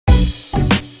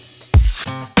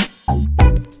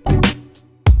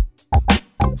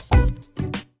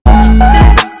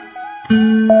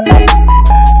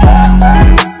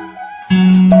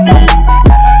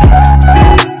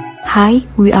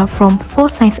we are from 4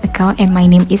 Science account and my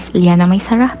name is Liana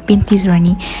Maisarah binti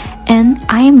Zurani and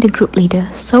I am the group leader.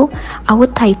 So our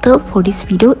title for this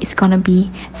video is gonna be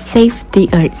Save the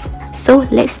Earth. So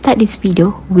let's start this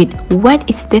video with what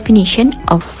is the definition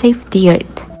of Save the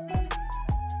Earth.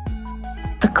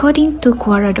 According to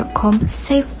Quora.com,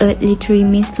 Save Earth literally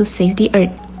means to save the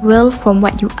Earth. Well, from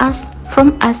what you ask,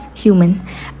 from us human,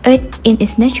 Earth in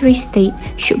its natural state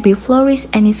should be flourished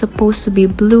and is supposed to be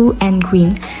blue and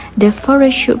green. The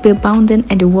forest should be abundant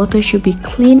and the water should be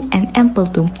clean and ample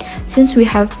too. Since we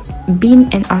have been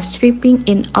and are stripping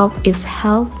in of its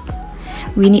health,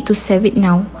 we need to save it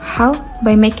now. How?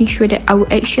 By making sure that our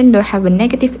action don't have a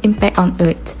negative impact on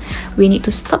Earth. We need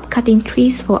to stop cutting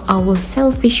trees for our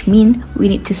selfish mean. We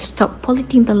need to stop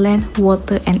polluting the land,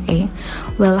 water and air.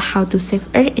 Well, how to save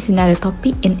Earth is another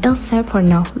topic in itself for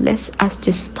now. Let's us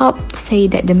just stop say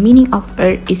that the meaning of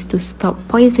Earth is to stop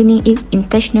poisoning it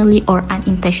intentionally or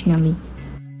unintentionally.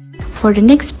 For the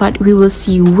next part, we will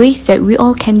see ways that we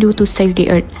all can do to save the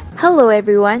Earth. Hello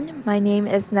everyone, my name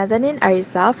is Nazanin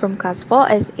Arisa from Class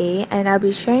 4SA and I'll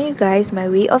be sharing you guys my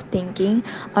way of thinking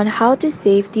on how to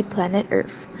save the planet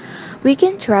Earth. We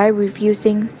can try with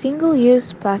using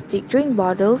single-use plastic drink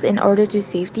bottles in order to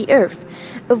save the Earth.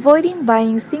 Avoiding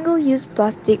buying single-use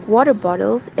plastic water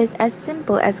bottles is as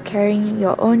simple as carrying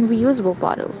your own reusable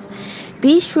bottles.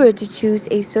 Be sure to choose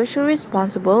a socially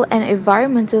responsible and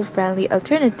environmental friendly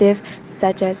alternative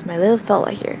such as my little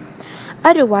fella here.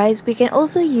 Otherwise, we can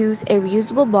also use a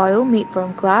reusable bottle made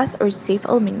from glass or safe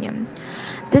aluminum.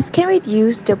 This can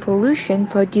reduce the pollution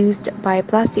produced by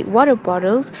plastic water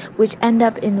bottles which end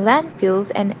up in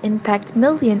landfills and impact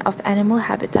millions of animal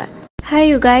habitats. Hi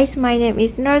you guys, my name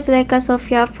is Norzuleka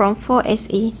Sofia from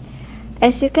 4SE.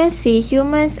 As you can see,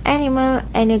 humans, animals,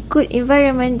 and a good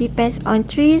environment depends on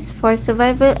trees for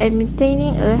survival and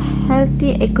maintaining a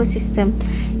healthy ecosystem.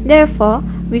 Therefore,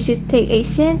 we should take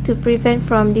action to prevent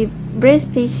from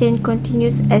deforestation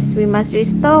continues as we must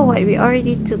restore what we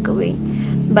already took away.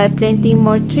 By planting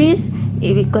more trees,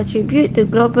 it will contribute to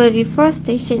global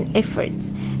reforestation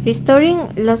efforts, restoring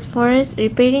lost forests,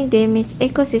 repairing damaged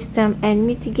ecosystem, and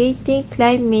mitigating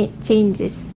climate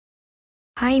changes.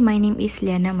 Hi, my name is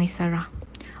Liana Maisarah.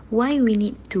 Why we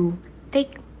need to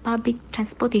take public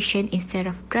transportation instead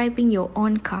of driving your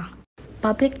own car?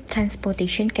 Public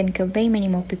transportation can convey many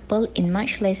more people in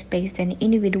much less space than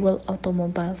individual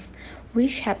automobiles,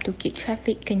 which help to keep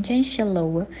traffic congestion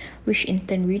lower, which in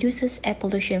turn reduces air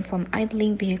pollution from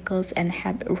idling vehicles and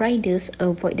help riders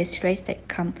avoid the stress that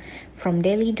come from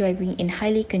daily driving in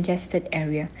highly congested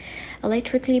area.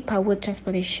 Electrically powered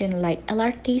transportation like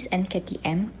LRTs and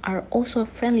KTM are also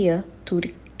friendlier to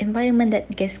the environment than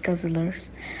gas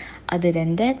guzzlers. Other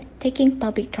than that, taking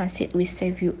public transit will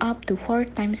save you up to 4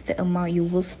 times the amount you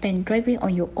will spend driving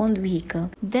on your own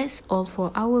vehicle. That's all for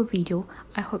our video.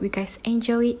 I hope you guys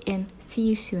enjoy it and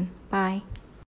see you soon. Bye.